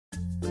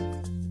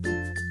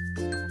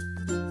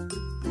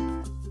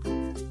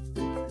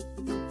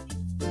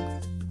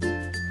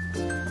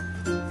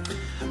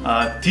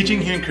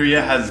Teaching here in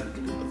Korea has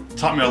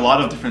taught me a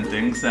lot of different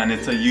things, and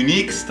it's a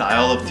unique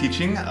style of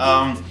teaching.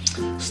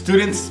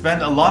 Students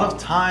spend a lot of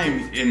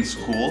time in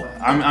school.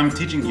 I'm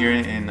teaching here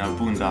in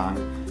Bundang,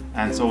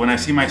 and so when I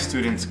see my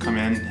students come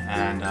in,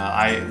 and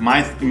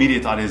my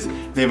immediate thought is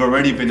they've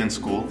already been in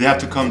school. They have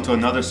to come to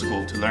another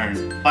school to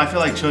learn. I feel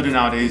like children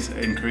nowadays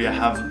in Korea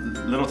have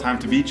little time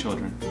to be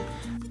children.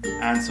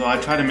 And so I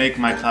try to make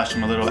my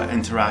classroom a little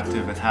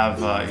interactive and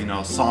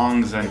have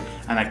songs and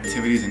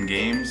activities and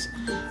games.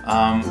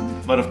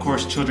 But of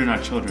course, children are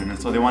children, and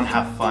so they want to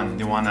have fun.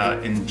 They want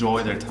to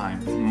enjoy their time.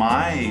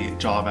 My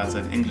job as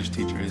an English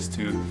teacher is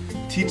to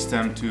teach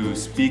them to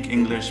speak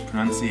English,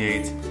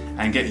 pronunciate,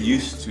 and get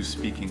used to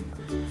speaking.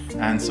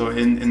 And so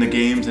in the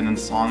games and in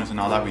the songs and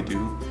all that we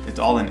do, it's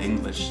all in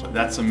English.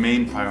 That's the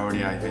main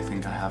priority I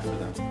think I have for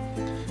them.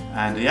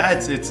 And yeah,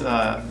 it's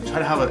try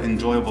to have an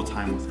enjoyable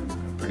time with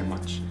them, pretty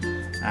much.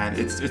 And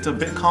it's a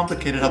bit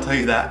complicated, I'll tell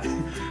you that,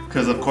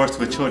 because of course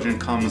with children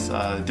comes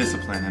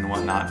discipline and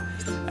whatnot,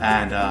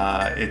 and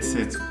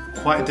it's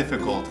quite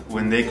difficult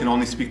when they can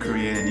only speak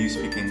Korean and you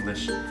speak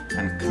English,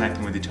 and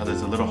connecting with each other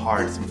is a little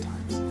hard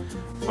sometimes.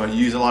 But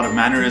you use a lot of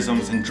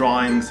mannerisms and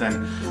drawings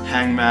and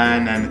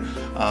hangman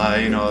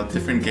and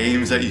different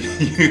games that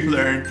you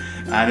learn,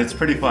 and it's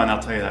pretty fun, I'll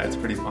tell you that, it's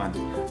pretty fun.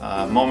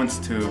 Moments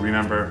to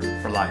remember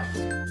for life.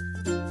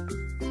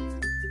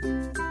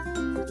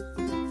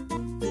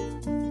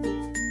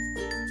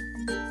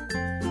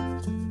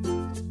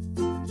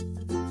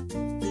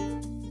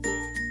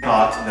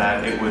 Thought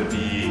that it would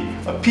be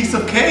a piece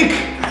of cake,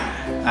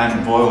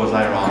 and boy was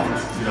I wrong.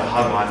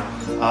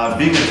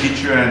 Being a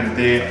teacher, and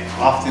they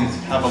often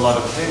have a lot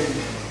of, hey,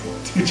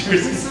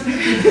 teachers,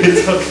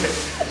 it's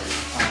okay.